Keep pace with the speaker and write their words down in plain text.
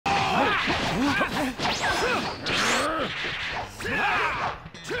Alright,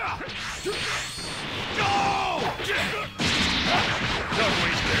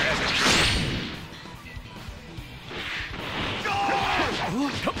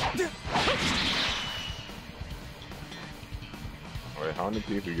 how many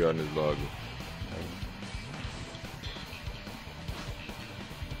people got in this lobby?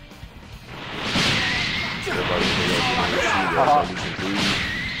 Everybody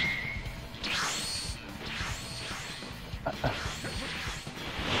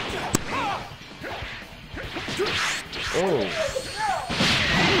oh.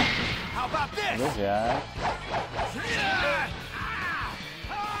 How about this? Good job.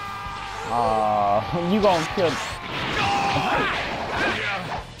 Oh, you gonna kill.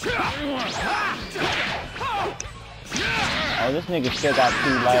 Oh, this nigga still got 2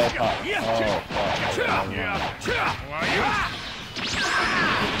 life. Oh,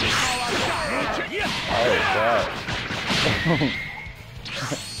 fuck.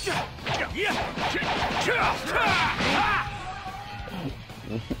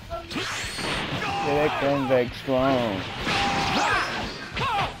 They come back strong.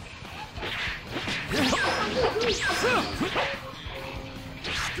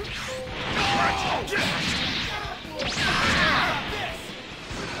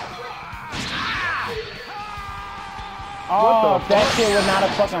 Oh, if that shit was not a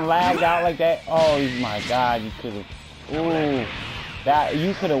fucking lagged out like that. Oh my god, you could have. Ooh, that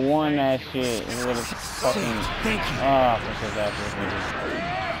you could have won that shit. It would have fucking. Thank you. Oh, because that was good.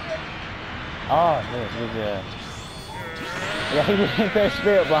 Oh, yeah, he hit that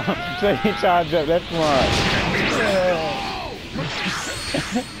spirit bomb, so he charged up. That's smart.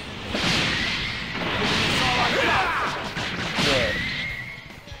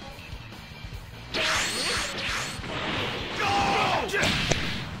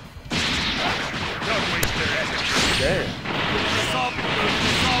 Yeah.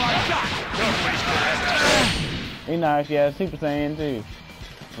 He nice, yeah, Super Saiyan too.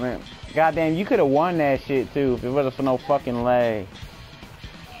 Man, goddamn, you could have won that shit too if it wasn't for no fucking lag.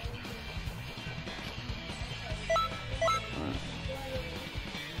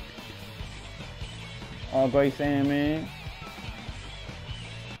 Oh, Great Saiyan, man.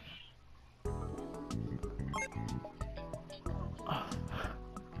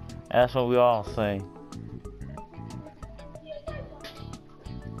 That's what we all say.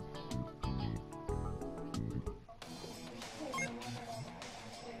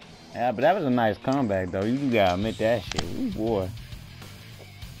 Yeah, but that was a nice comeback, though. You gotta admit that shit. Ooh, boy.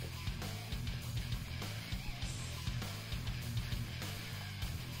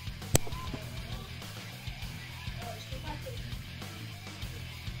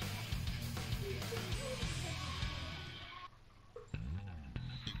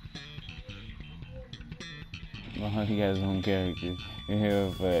 Well, you got his own character. You're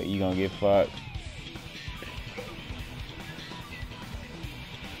here for you gonna get fucked.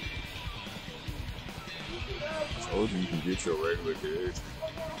 I told you can get your regular gauge.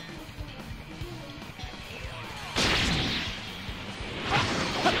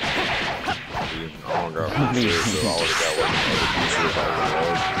 I don't got one shit, so I would've got one other piece if I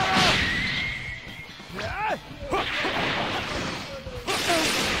would've.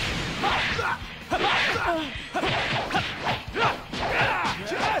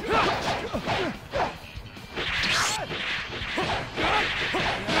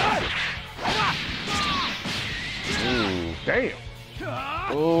 Ooh, damn.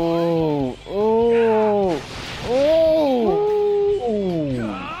 Ooh, ooh, ooh.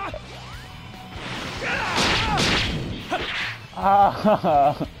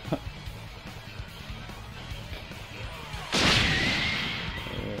 Ah.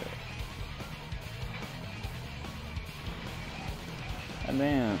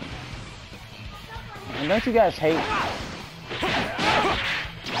 Damn. And don't you guys hate?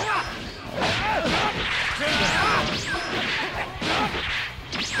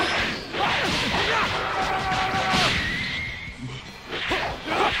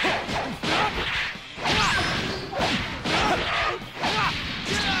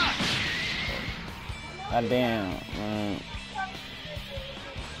 God damn, man.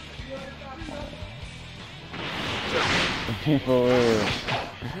 For real.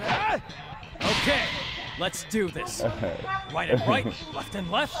 Okay, let's do this. Right and right, left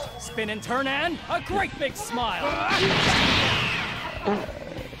and left, spin and turn, and a great big smile.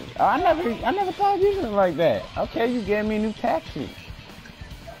 I never thought of using it like that. Okay, you gave me a new tactic.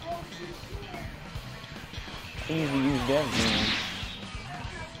 Easy to use that game.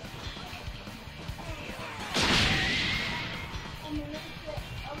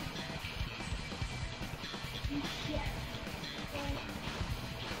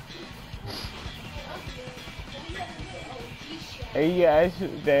 Hey, you guys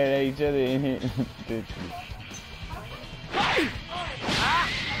shoot that at each other in here.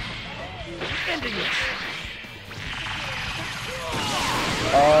 Ending it.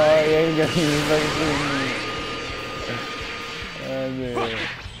 Oh, yeah, you got his fucking oh, man.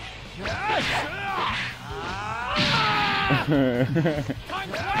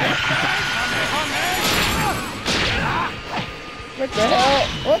 What the hell?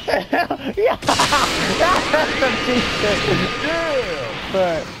 What the hell? Yeah! That's some cheap shit.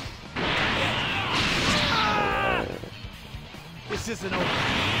 But This isn't over.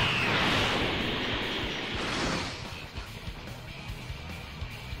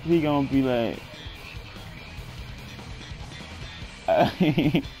 he gonna be like, oh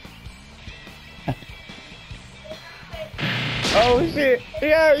shit!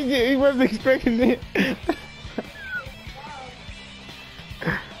 Yeah, he wasn't expecting it.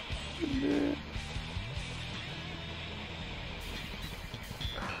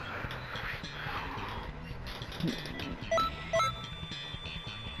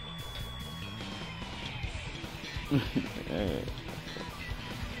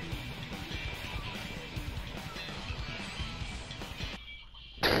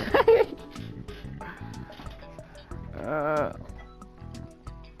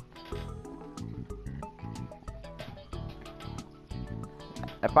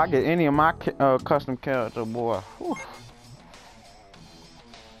 If I get any of my custom character, boy, whew.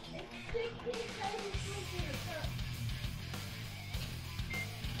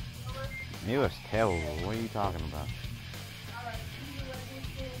 It was terrible. What are you talking about?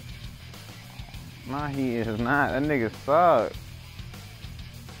 Nah, he is not. That nigga sucks.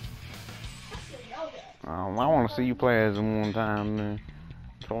 I want to see you play as him one time, man.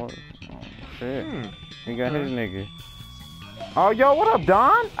 Oh, shit. He got his nigga. Oh, yo, what up,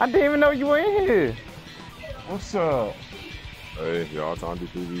 Don? I didn't even know you were in here. What's up? Hey, y'all trying to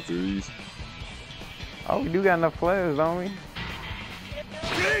do 2v3s? Oh, we do got enough players, don't we?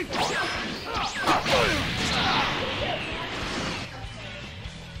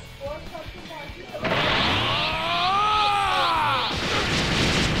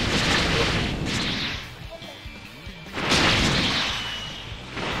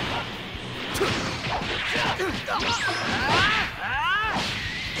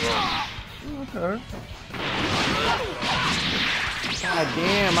 Okay. God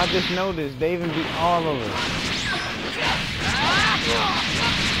damn, I just noticed they even beat all of us.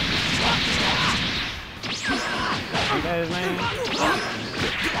 Is that his name?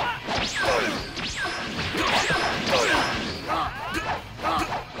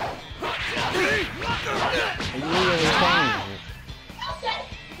 He really changed it.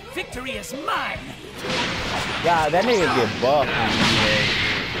 Victory is mine. God, that nigga get buffed.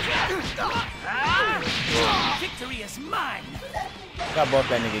 Victory is mine. How buff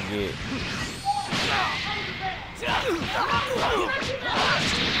that nigga get?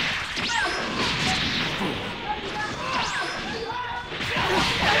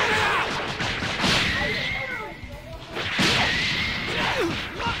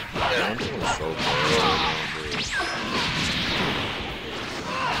 I'm doing so bad.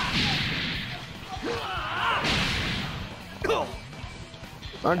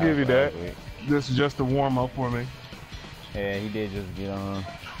 I'll give you that. This is just a warm up for me. Yeah, he did just get on.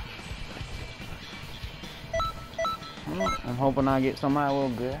 I'm hoping I get somebody a little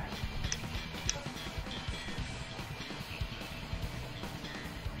good.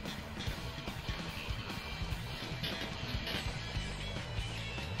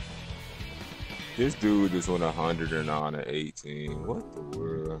 This dude just went 109 to 18. What the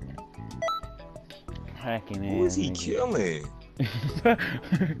world? Hacking Who is he nigga. killing?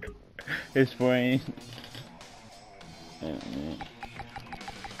 His friend.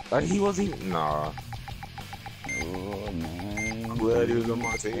 Like he wasn't even. Nah. Oh, 9, Glad he was on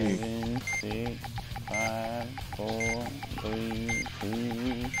my team. 7, 6, 5, 4, 3, 2,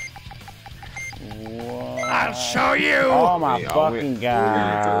 1. I'll show you. Oh my Yeah, fucking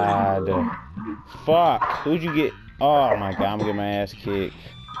god. Fuck. Who'd you get? Oh my god, I'm gonna get my ass kicked.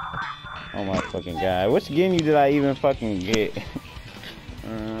 Oh my fucking god. Which Ginyu did I even fucking get?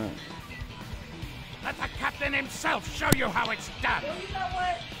 Let the captain himself show you how it's done.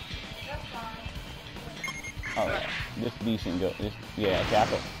 Oh, this decent go. This, yeah,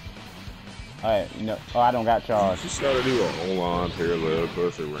 tackle. Alright, you know. Oh, I don't got charged. Just gotta do an online parallel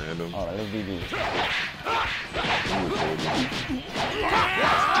plus at random. Alright, let's do this.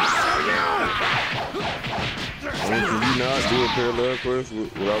 Can you not do a parallel quest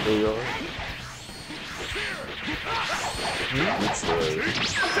without the yard?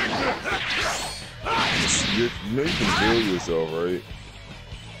 You know you can heal yourself, right?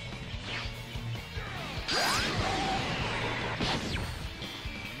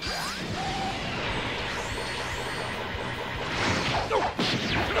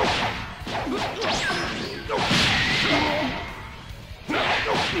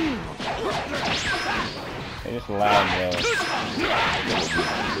 They just lag though.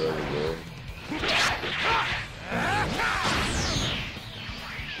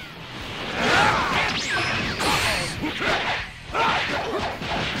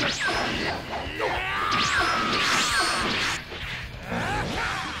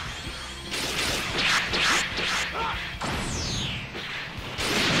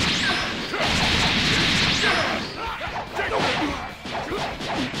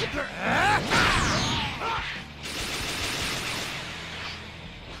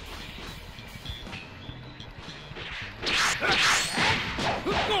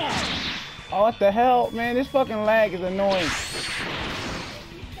 Oh, what the hell, man? This fucking lag is annoying.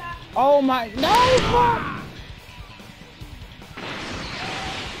 Oh my, no, fuck!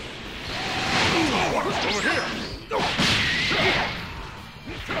 Over here!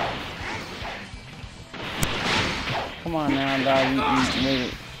 Come on now, dog. You made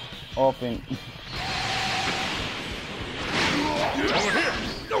it open. Over here!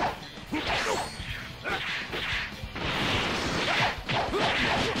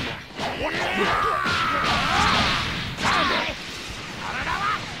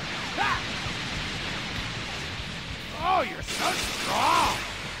 Oh, you're so strong!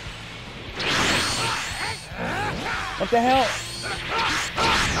 What the hell?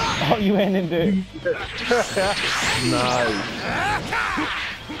 Oh, you ran into it. Nice.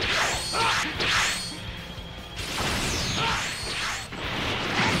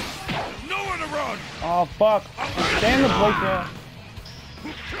 Nowhere to run! Oh, fuck. Stand the place there.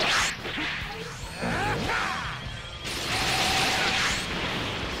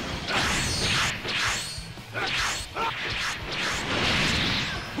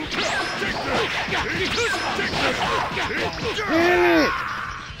 Damn it!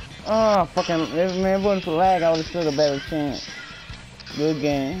 Oh, fucking, if man, it wasn't for lag, I would have stood a better chance. Good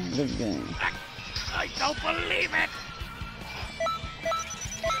game, good game. I don't believe it!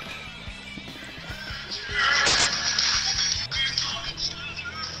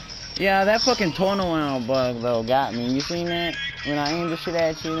 Yeah, that fucking turnaround bug though got me. You seen that? When I aimed the shit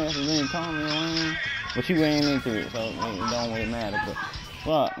at you, that's really turning me around. But you ran into it, so it don't really matter. But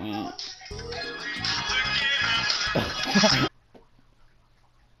fuck, man.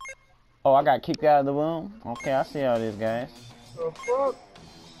 Oh, I got kicked out of the room? Okay, I see how it is, guys. The fuck?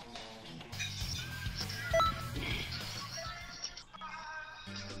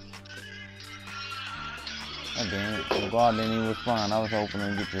 God damn it. The guard didn't even respond. I was hoping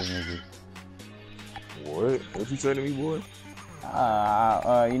to get this nigga. What? What you say to me, boy?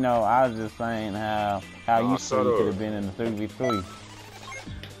 You know, I was just saying how you said you could have been in the 3v3.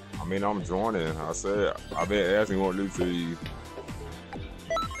 I mean, I'm joining. I said, I've been asking what to do to you.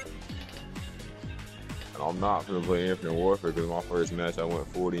 And I'm not gonna play Infinite Warfare because my first match I went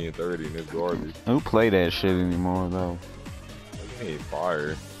 40 and 30 and it's garbage. Who play that shit anymore, though? It ain't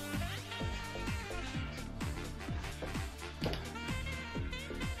fire.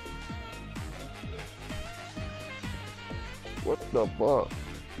 What the fuck?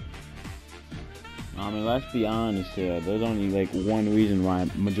 I mean, let's be honest here. There's only like one reason why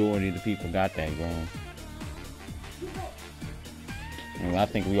majority of the people got that going. And I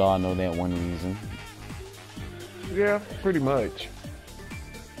think we all know that one reason. Yeah, pretty much.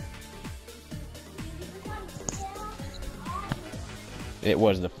 It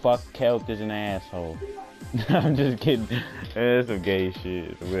was the fuck character's an asshole. I'm just kidding. That's some gay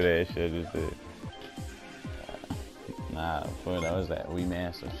shit. What that shit just said. Nah, for that was that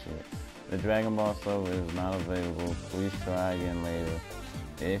remaster shit. The Dragon Ball server is not available. Please try again later.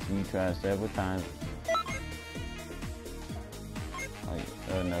 If you try several times,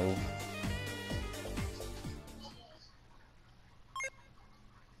 like, no.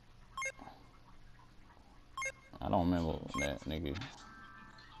 I don't remember that nigga.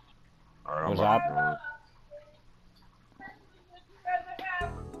 Alright, Was I'm I? about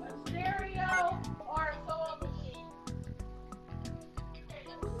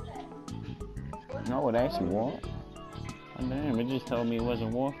No, it actually worked. Oh, damn, it just told me it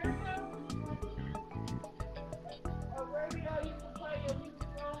wasn't working.